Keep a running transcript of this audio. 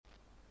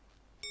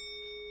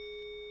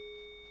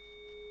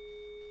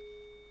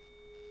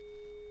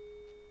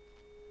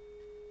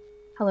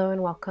Hello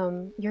and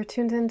welcome. You're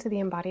tuned into the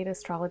Embodied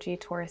Astrology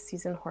Taurus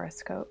season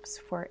horoscopes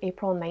for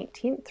April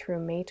 19th through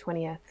May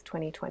 20th,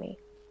 2020.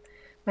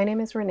 My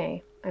name is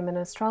Renee. I'm an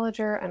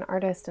astrologer, an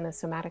artist, and a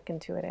somatic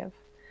intuitive.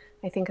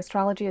 I think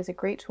astrology is a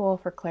great tool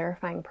for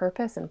clarifying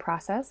purpose and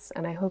process,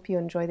 and I hope you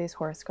enjoy these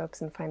horoscopes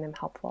and find them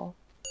helpful.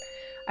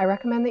 I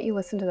recommend that you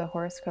listen to the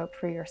horoscope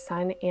for your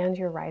sun and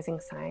your rising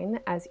sign,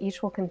 as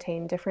each will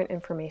contain different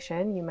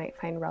information you might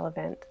find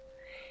relevant.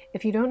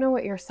 If you don't know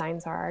what your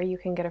signs are, you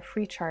can get a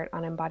free chart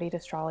on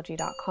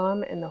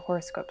embodiedastrology.com in the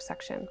horoscope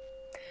section.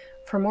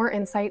 For more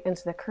insight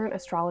into the current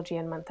astrology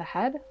and month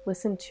ahead,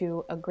 listen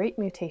to A Great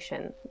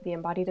Mutation, the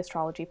Embodied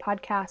Astrology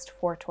podcast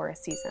for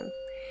Taurus season.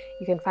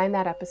 You can find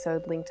that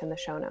episode linked in the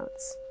show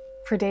notes.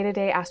 For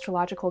day-to-day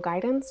astrological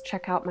guidance,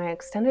 check out my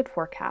extended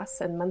forecasts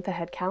and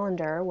month-ahead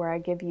calendar, where I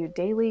give you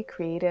daily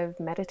creative,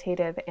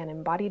 meditative, and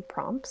embodied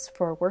prompts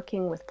for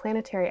working with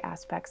planetary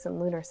aspects and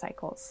lunar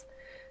cycles.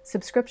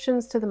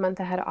 Subscriptions to the month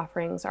ahead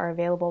offerings are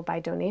available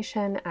by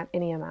donation at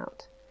any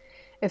amount.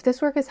 If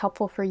this work is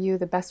helpful for you,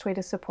 the best way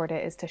to support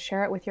it is to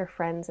share it with your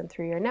friends and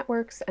through your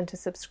networks, and to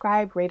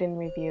subscribe, rate, and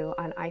review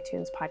on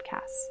iTunes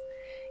podcasts.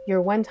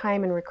 Your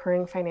one-time and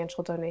recurring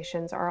financial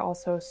donations are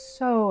also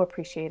so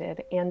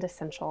appreciated and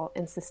essential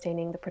in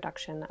sustaining the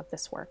production of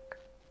this work.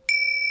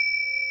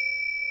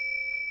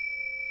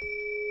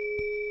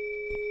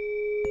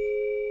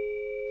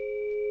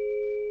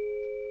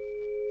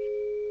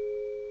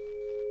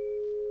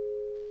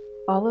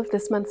 All of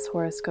this month's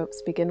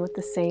horoscopes begin with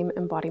the same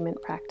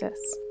embodiment practice.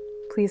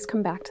 Please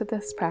come back to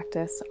this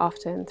practice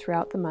often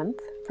throughout the month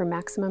for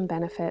maximum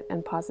benefit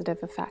and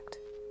positive effect.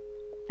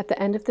 At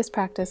the end of this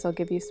practice, I'll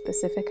give you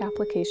specific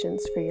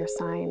applications for your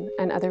sign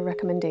and other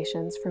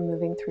recommendations for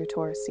moving through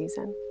Taurus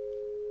season.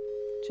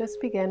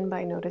 Just begin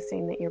by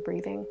noticing that you're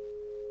breathing.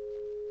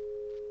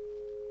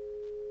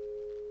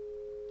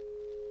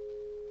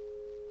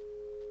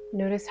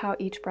 Notice how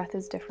each breath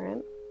is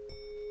different.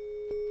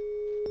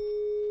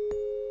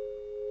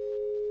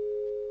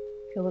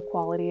 Feel the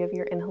quality of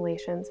your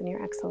inhalations and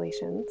your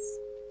exhalations.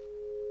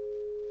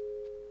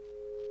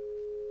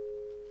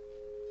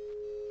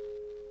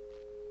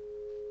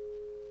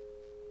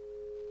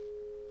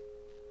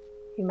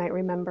 You might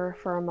remember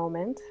for a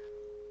moment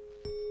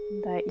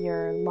that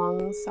your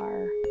lungs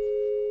are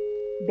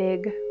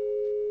big,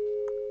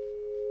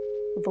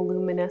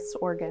 voluminous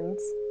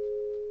organs.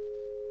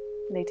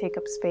 They take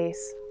up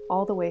space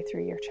all the way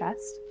through your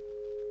chest.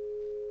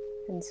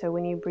 And so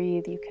when you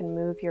breathe, you can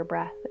move your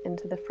breath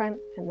into the front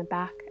and the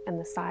back and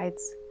the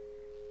sides,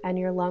 and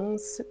your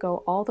lungs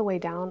go all the way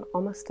down,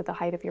 almost to the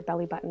height of your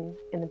belly button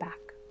in the back.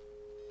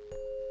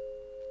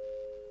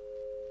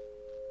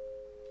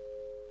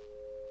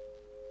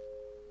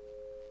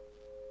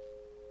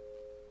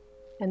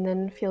 And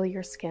then feel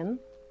your skin.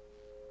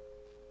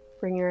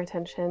 Bring your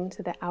attention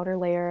to the outer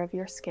layer of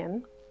your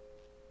skin,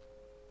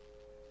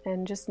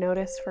 and just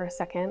notice for a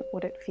second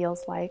what it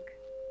feels like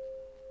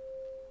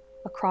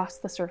across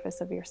the surface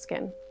of your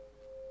skin,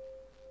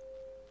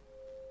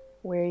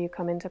 where you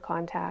come into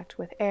contact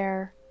with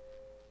air,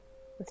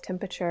 with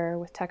temperature,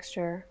 with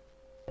texture.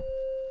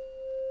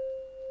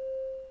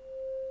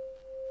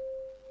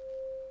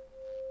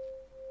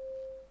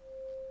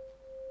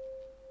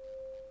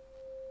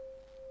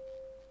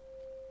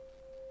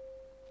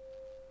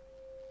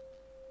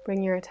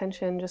 Bring your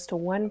attention just to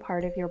one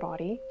part of your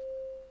body.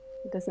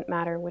 It doesn't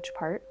matter which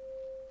part.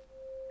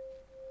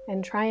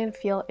 And try and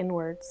feel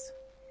inwards.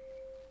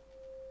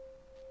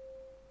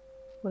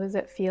 What does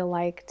it feel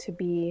like to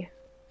be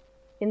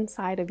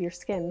inside of your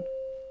skin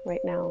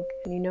right now?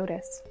 Can you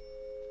notice?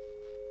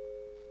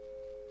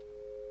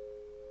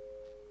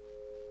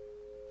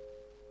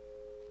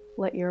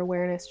 Let your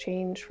awareness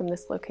change from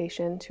this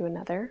location to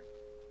another.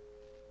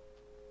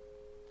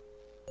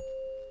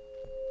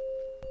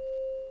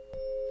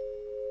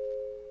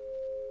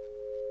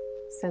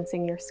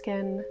 Sensing your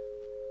skin,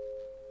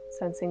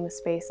 sensing the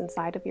space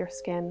inside of your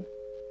skin.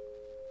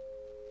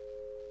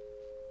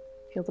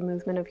 Feel the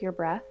movement of your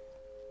breath,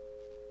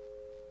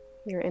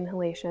 your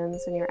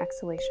inhalations and your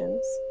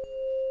exhalations.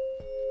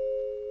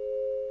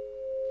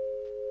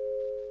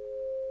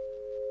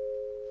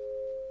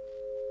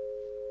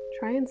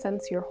 Try and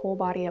sense your whole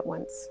body at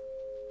once.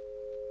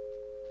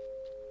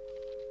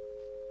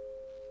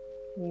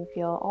 And you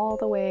feel all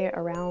the way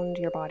around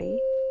your body.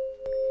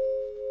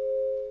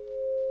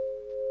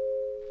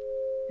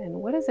 And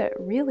what does it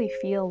really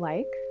feel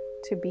like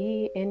to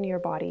be in your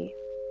body?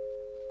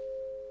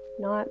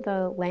 Not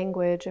the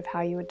language of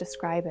how you would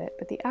describe it,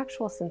 but the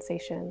actual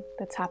sensation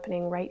that's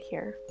happening right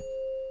here,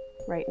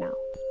 right now.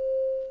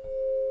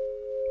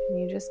 Can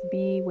you just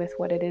be with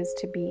what it is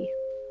to be?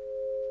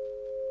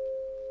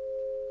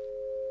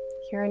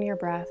 Here in your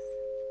breath,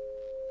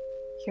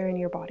 here in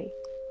your body.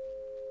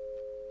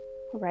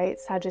 All right,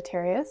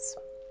 Sagittarius.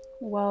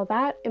 Well,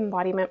 that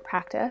embodiment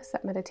practice,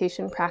 that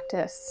meditation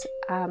practice,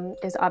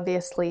 is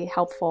obviously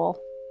helpful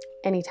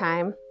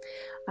anytime.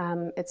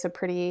 It's a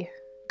pretty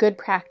good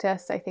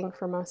practice, I think,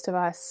 for most of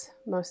us,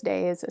 most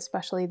days,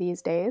 especially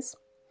these days.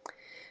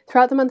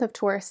 Throughout the month of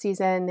Taurus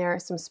season, there are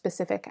some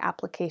specific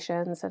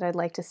applications that I'd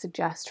like to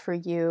suggest for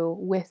you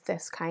with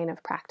this kind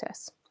of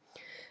practice.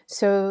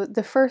 So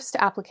the first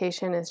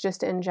application is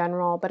just in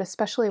general, but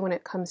especially when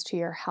it comes to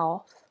your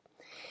health.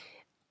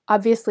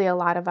 Obviously, a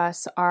lot of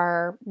us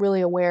are really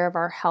aware of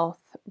our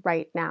health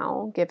right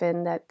now,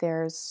 given that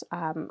there's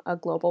a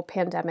global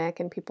pandemic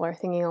and people are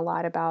thinking a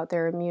lot about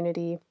their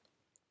immunity.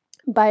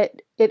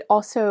 But it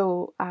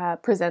also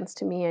presents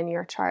to me in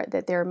your chart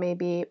that there may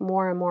be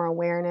more and more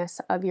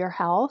awareness of your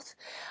health,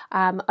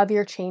 of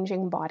your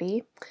changing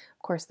body.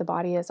 Of course, the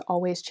body is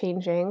always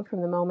changing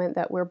from the moment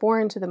that we're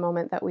born to the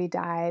moment that we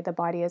die. The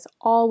body is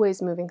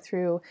always moving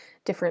through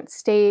different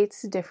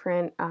states,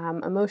 different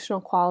emotional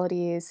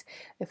qualities.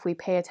 If we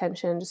pay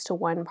attention just to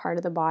one part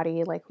of the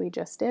body, like we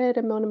just did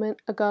a moment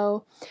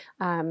ago,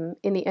 in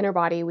the inner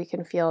body, we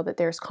can feel that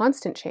there's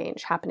constant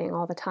change happening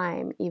all the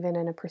time, even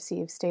in a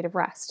perceived state of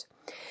rest.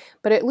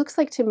 But it looks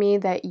like to me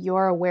that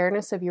your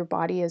awareness of your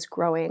body is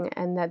growing,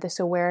 and that this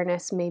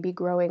awareness may be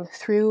growing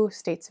through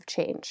states of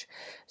change.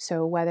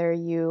 So whether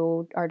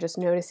you are just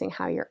noticing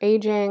how you're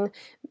aging,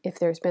 if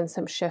there's been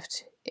some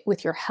shift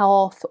with your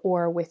health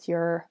or with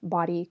your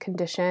body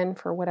condition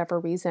for whatever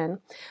reason,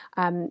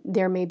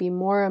 there may be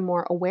more and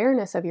more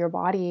awareness of your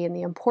body and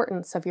the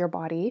importance of your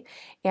body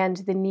and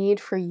the need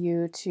for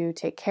you to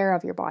take care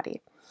of your body.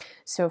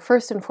 So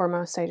first and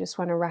foremost, I just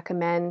want to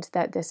recommend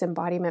that this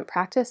embodiment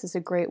practice is a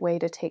great way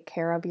to take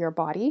care of your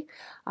body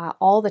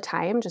all the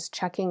time, just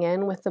checking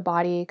in with the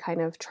body,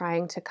 kind of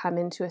trying to come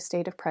into a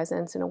state of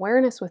presence and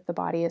awareness with the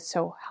body is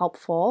so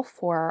helpful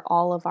for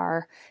all of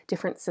our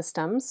different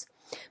systems.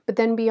 But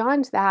then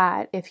beyond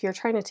that, if you're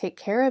trying to take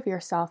care of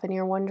yourself and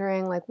you're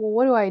wondering like, well,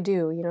 what do I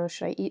do?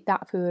 Should I eat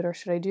that food or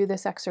should I do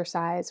this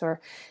exercise or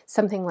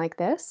something like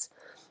this?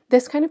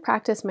 This kind of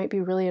practice might be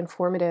really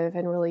informative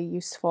and really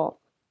useful.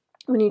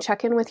 When you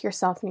check in with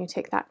yourself and you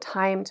take that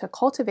time to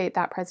cultivate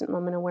that present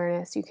moment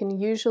awareness, you can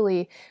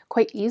usually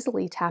quite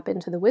easily tap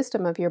into the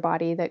wisdom of your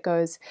body that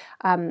goes,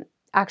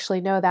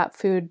 actually, no, that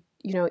food,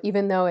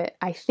 even though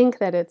I think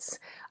that it's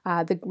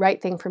the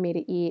right thing for me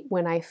to eat,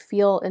 when I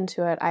feel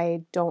into it,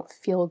 I don't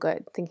feel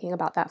good thinking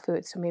about that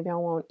food, so maybe I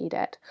won't eat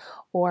it.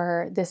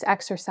 Or this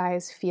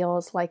exercise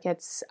feels like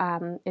it's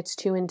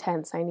too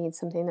intense. I need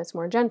something that's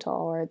more gentle.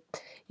 Or,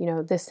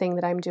 this thing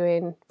that I'm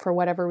doing for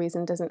whatever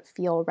reason doesn't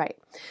feel right.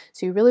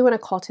 So you really want to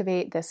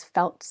cultivate this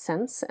felt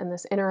sense and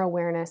this inner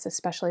awareness,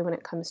 especially when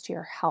it comes to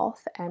your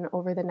health. And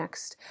over the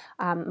next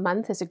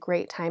month is a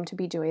great time to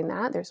be doing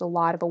that. There's a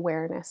lot of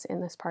awareness in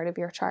this part of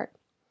your chart.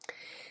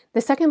 The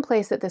second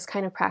place that this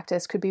kind of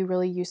practice could be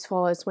really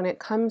useful is when it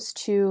comes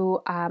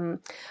to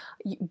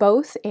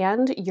both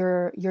and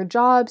your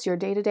jobs, your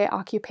day-to-day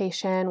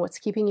occupation, what's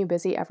keeping you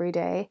busy every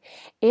day,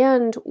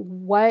 and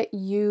what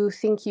you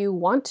think you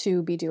want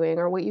to be doing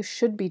or what you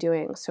should be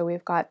doing. So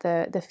we've got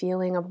the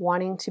feeling of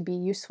wanting to be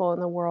useful in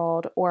the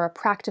world or a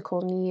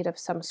practical need of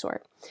some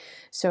sort.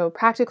 So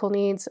practical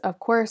needs, of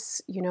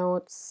course,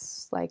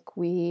 it's like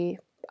we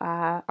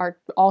are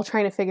all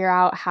trying to figure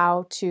out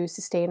how to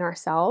sustain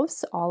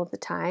ourselves all of the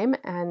time.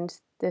 And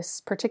this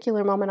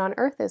particular moment on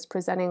Earth is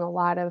presenting a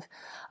lot of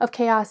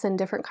chaos and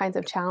different kinds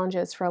of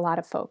challenges for a lot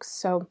of folks.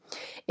 So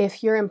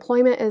if your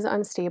employment is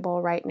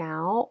unstable right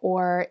now,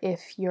 or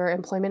if your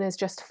employment is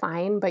just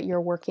fine, but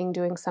you're working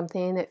doing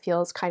something that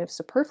feels kind of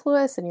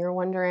superfluous and you're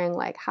wondering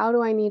like, how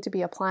do I need to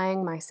be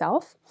applying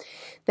myself?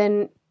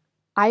 Then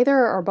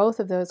either or both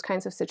of those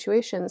kinds of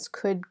situations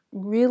could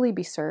really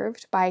be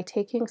served by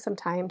taking some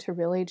time to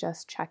really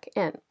just check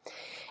in.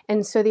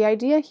 And so the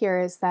idea here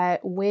is that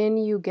when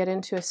you get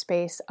into a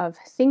space of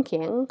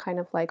thinking, kind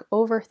of like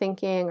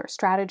overthinking or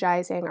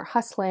strategizing or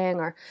hustling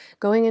or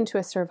going into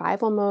a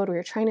survival mode where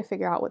you're trying to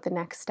figure out what the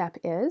next step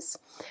is,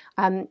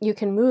 you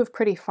can move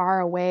pretty far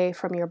away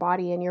from your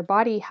body, and your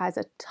body has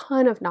a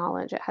ton of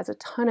knowledge. It has a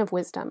ton of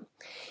wisdom.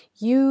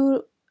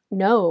 You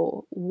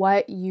know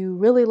what you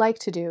really like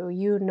to do.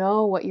 You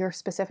know what your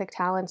specific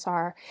talents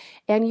are.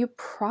 And you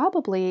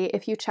probably,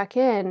 if you check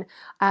in,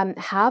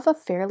 have a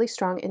fairly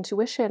strong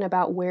intuition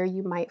about where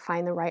you might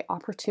find the right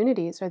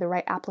opportunities or the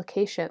right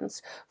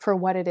applications for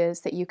what it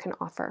is that you can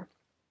offer.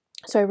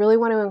 So I really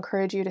want to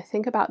encourage you to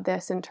think about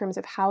this in terms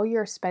of how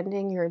you're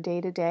spending your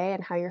day-to-day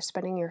and how you're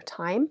spending your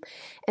time.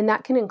 And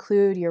that can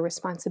include your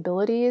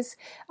responsibilities,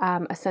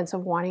 a sense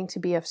of wanting to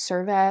be of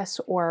service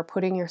or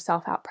putting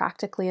yourself out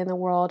practically in the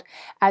world,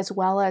 as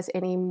well as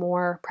any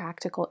more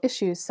practical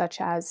issues such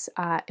as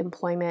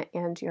employment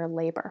and your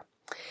labor.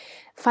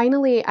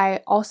 Finally, I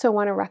also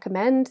want to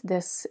recommend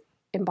this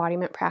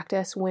embodiment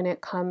practice when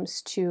it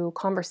comes to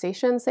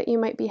conversations that you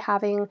might be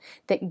having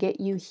that get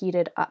you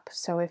heated up.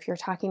 So if you're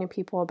talking to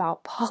people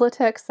about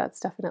politics, that's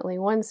definitely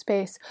one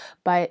space,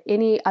 but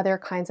any other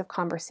kinds of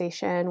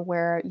conversation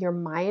where your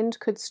mind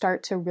could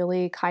start to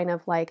really kind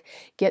of like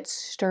get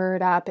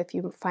stirred up, if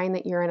you find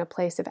that you're in a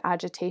place of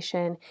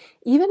agitation,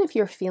 even if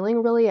you're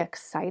feeling really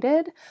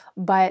excited,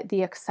 but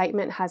the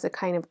excitement has a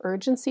kind of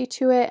urgency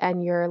to it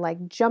and you're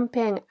like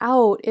jumping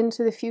out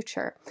into the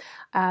future,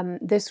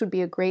 this would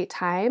be a great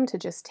time to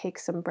just take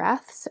some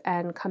breaths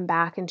and come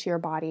back into your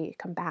body,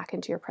 come back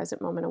into your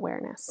present moment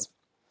awareness.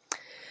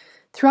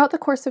 Throughout the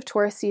course of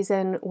Taurus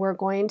season, we're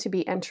going to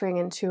be entering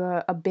into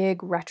a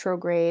big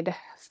retrograde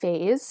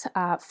phase.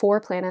 4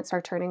 planets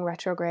are turning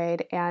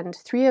retrograde, and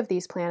 3 of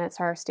these planets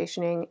are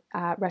stationing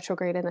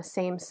retrograde in the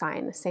same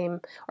sign, the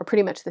same, or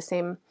pretty much the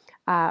same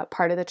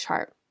part of the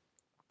chart.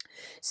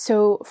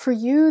 So for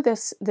you,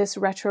 this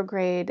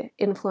retrograde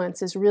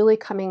influence is really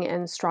coming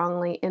in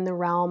strongly in the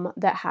realm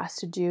that has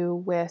to do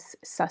with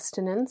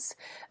sustenance,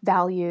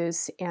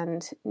 values,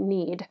 and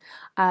need.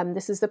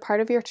 This is the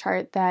part of your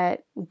chart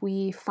that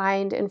we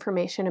find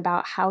information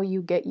about how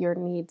you get your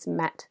needs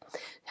met,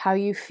 how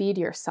you feed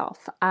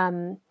yourself.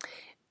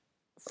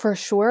 For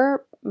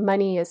sure,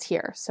 money is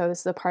here. So this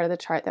is the part of the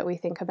chart that we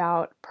think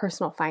about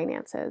personal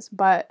finances,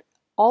 but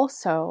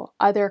also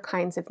other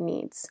kinds of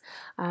needs.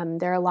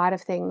 There are a lot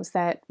of things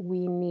that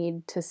we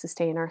need to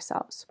sustain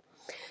ourselves.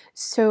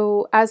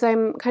 So as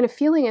I'm kind of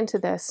feeling into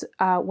this,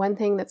 one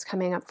thing that's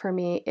coming up for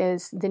me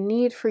is the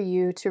need for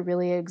you to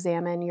really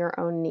examine your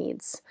own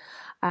needs.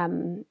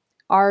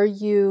 Are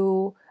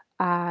you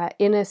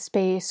in a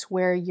space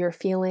where you're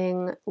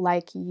feeling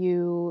like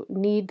you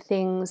need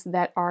things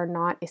that are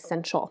not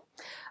essential?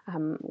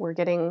 We're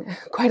getting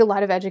quite a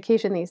lot of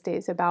education these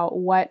days about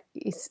what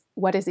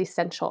is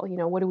essential. You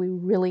know, what do we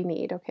really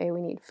need? Okay, we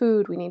need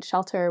food, we need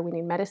shelter, we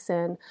need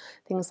medicine,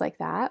 things like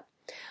that.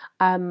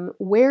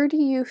 Where do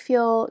you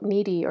feel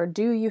needy, or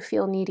do you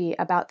feel needy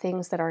about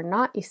things that are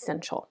not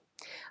essential?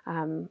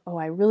 Oh,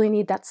 I really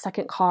need that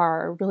second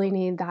car, or really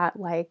need that,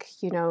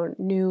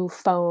 new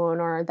phone,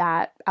 or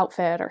that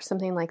outfit, or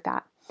something like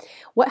that.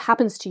 What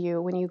happens to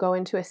you when you go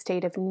into a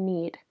state of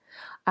need?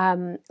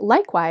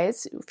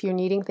 Likewise, if you're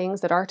needing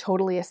things that are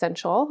totally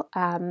essential,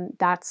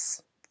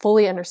 that's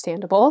fully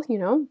understandable. You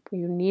know,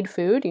 you need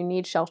food, you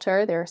need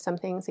shelter. There are some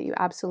things that you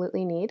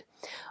absolutely need,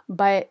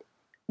 but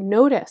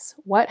notice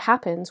what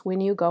happens when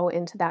you go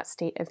into that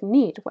state of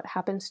need. What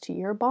happens to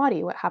your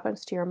body? What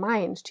happens to your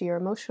mind, to your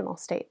emotional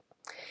state?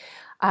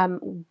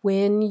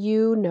 When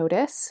you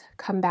notice,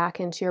 come back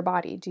into your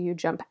body. Do you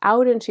jump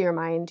out into your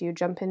mind? Do you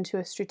jump into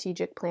a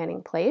strategic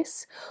planning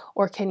place?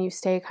 Or can you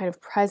stay kind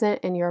of present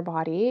in your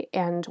body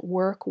and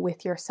work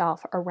with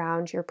yourself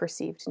around your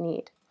perceived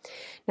need?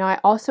 Now, I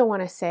also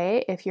want to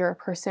say, if you're a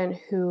person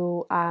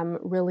who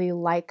really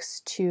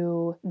likes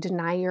to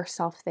deny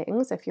yourself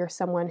things, if you're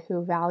someone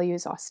who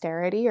values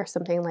austerity or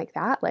something like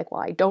that, like,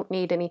 well, I don't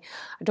need any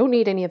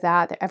of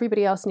that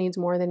everybody else needs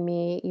more than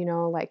me,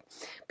 like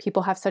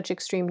people have such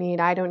extreme need,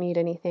 I don't need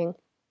anything.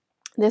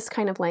 This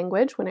kind of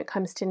language, when it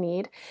comes to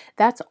need,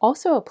 that's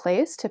also a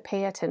place to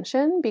pay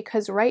attention,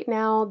 because right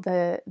now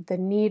the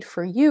need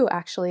for you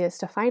actually is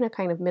to find a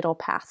kind of middle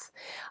path,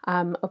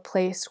 a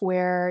place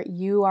where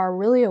you are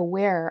really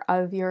aware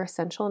of your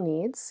essential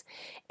needs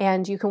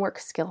and you can work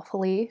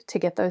skillfully to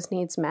get those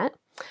needs met.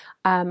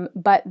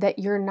 But that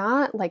you're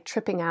not like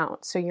tripping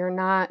out. So you're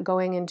not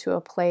going into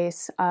a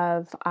place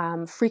of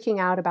freaking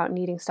out about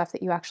needing stuff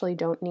that you actually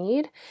don't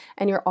need.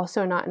 And you're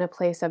also not in a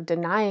place of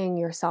denying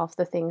yourself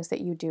the things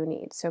that you do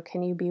need. So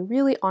can you be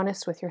really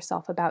honest with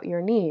yourself about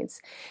your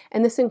needs?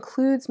 And this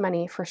includes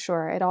money for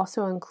sure. It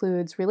also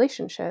includes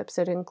relationships.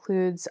 It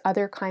includes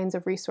other kinds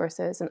of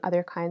resources and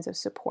other kinds of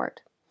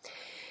support.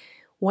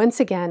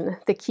 Once again,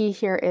 the key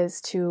here is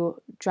to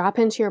drop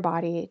into your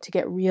body, to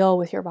get real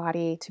with your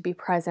body, to be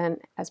present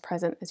as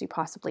you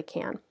possibly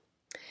can.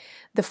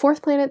 The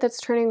 4th planet that's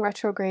turning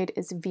retrograde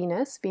is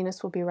Venus.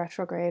 Venus will be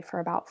retrograde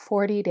for about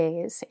 40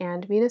 days,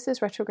 and Venus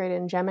is retrograde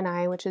in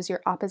Gemini, which is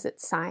your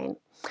opposite sign.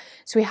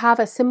 So we have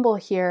a symbol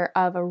here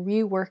of a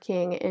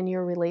reworking in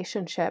your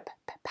relationship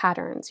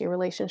patterns, your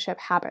relationship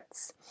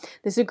habits.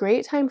 This is a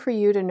great time for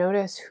you to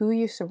notice who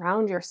you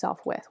surround yourself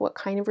with. What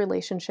kind of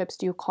relationships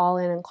do you call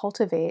in and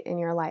cultivate in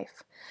your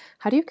life?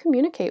 How do you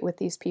communicate with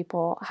these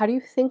people? How do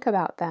you think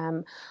about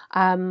them?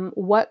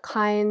 What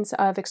kinds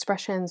of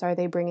expressions are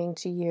they bringing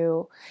to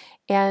you?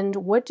 And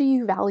what do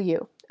you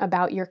value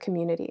about your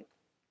community?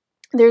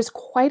 There's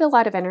quite a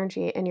lot of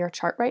energy in your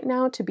chart right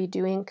now to be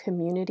doing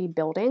community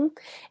building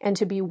and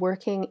to be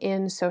working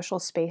in social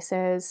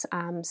spaces.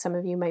 Some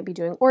of you might be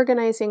doing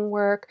organizing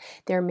work.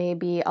 There may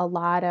be a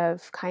lot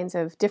of kinds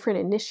of different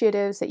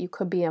initiatives that you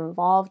could be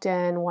involved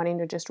in, wanting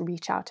to just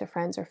reach out to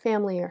friends or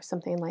family or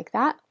something like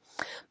that.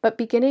 But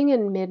beginning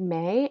in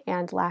mid-May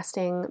and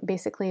lasting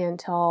basically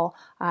until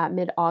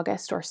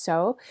mid-August or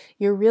so,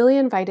 you're really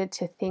invited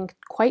to think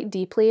quite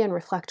deeply and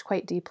reflect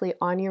quite deeply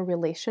on your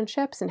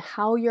relationships and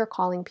how you're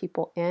calling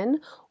people in,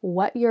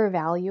 what you're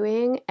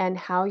valuing, and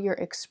how you're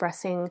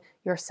expressing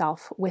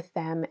yourself with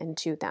them and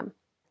to them.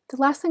 The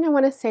last thing I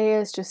want to say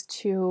is just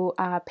to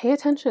pay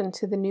attention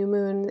to the new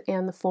moon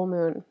and the full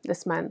moon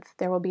this month.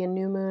 There will be a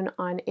new moon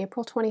on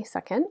April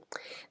 22nd.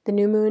 The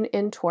new moon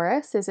in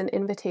Taurus is an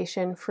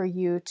invitation for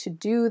you to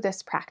do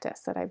this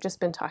practice that I've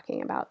just been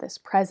talking about, this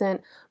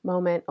present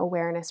moment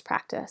awareness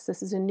practice.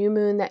 This is a new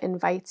moon that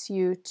invites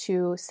you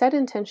to set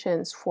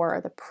intentions for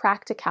the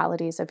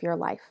practicalities of your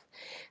life.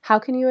 How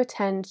can you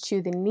attend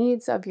to the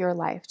needs of your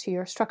life, to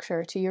your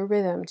structure, to your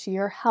rhythm, to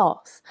your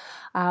health?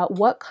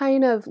 What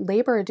kind of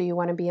labor do you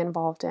want to be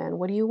involved in?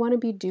 What do you want to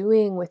be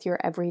doing with your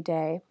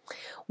everyday?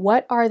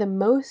 What are the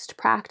most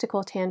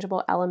practical,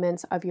 tangible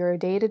elements of your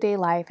day-to-day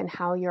life and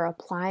how you're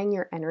applying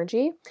your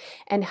energy?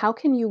 And how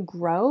can you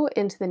grow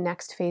into the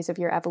next phase of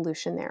your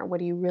evolution there? What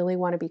do you really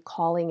want to be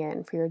calling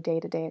in for your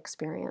day-to-day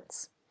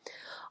experience?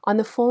 On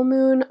the full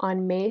moon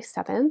on May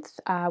 7th,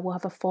 we'll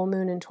have a full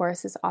moon in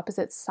Taurus's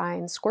opposite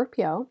sign,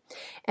 Scorpio.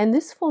 And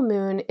this full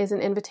moon is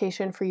an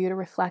invitation for you to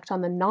reflect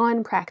on the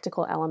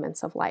non-practical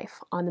elements of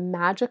life, on the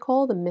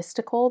magical, the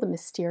mystical, the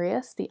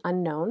mysterious, the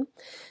unknown.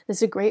 This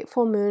is a great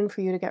full moon for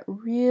you to get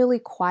really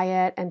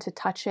quiet and to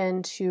touch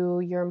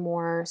into your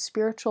more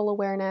spiritual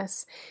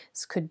awareness.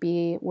 This could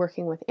be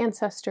working with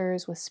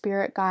ancestors, with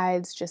spirit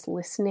guides, just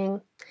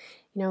listening,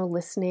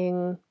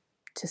 listening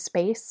to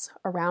space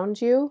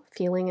around you,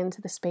 feeling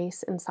into the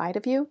space inside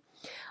of you.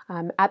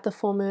 At the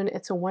full moon,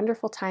 it's a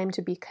wonderful time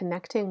to be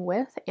connecting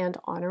with and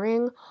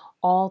honoring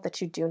all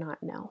that you do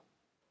not know.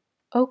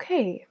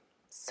 Okay,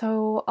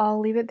 so I'll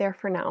leave it there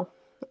for now.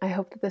 I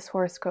hope that this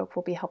horoscope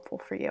will be helpful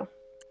for you.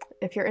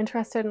 If you're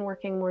interested in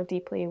working more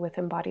deeply with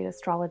embodied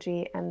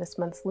astrology and this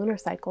month's lunar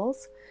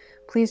cycles,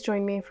 please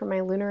join me for my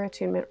lunar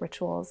attunement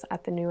rituals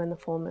at the new and the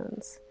full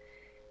moons.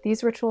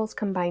 These rituals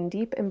combine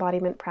deep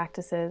embodiment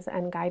practices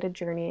and guided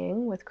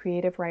journeying with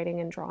creative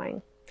writing and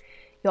drawing.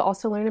 You'll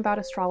also learn about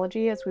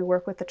astrology as we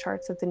work with the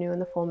charts of the new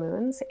and the full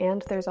moons,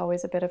 and there's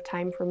always a bit of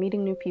time for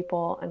meeting new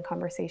people and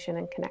conversation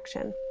and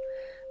connection.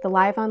 The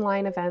live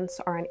online events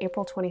are on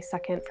April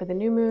 22nd for the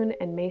new moon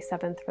and May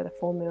 7th for the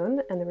full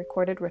moon, and the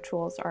recorded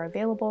rituals are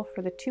available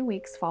for the 2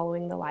 weeks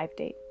following the live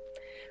date.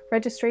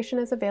 Registration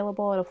is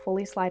available at a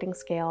fully sliding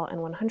scale, and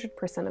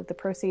 100% of the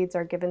proceeds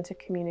are given to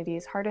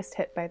communities hardest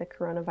hit by the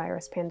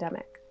coronavirus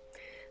pandemic.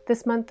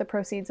 This month, the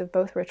proceeds of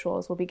both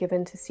rituals will be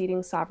given to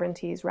Seeding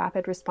Sovereignty's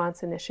Rapid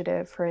Response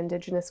Initiative for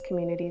Indigenous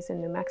communities in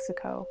New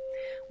Mexico,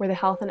 where the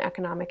health and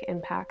economic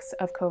impacts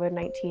of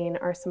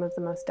COVID-19 are some of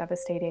the most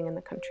devastating in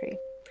the country.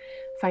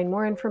 Find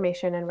more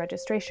information and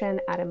registration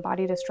at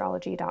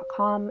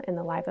embodiedastrology.com in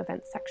the live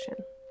events section.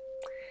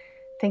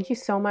 Thank you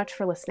so much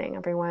for listening,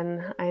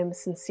 everyone. I am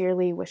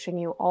sincerely wishing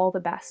you all the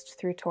best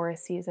through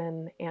Taurus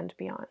season and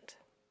beyond.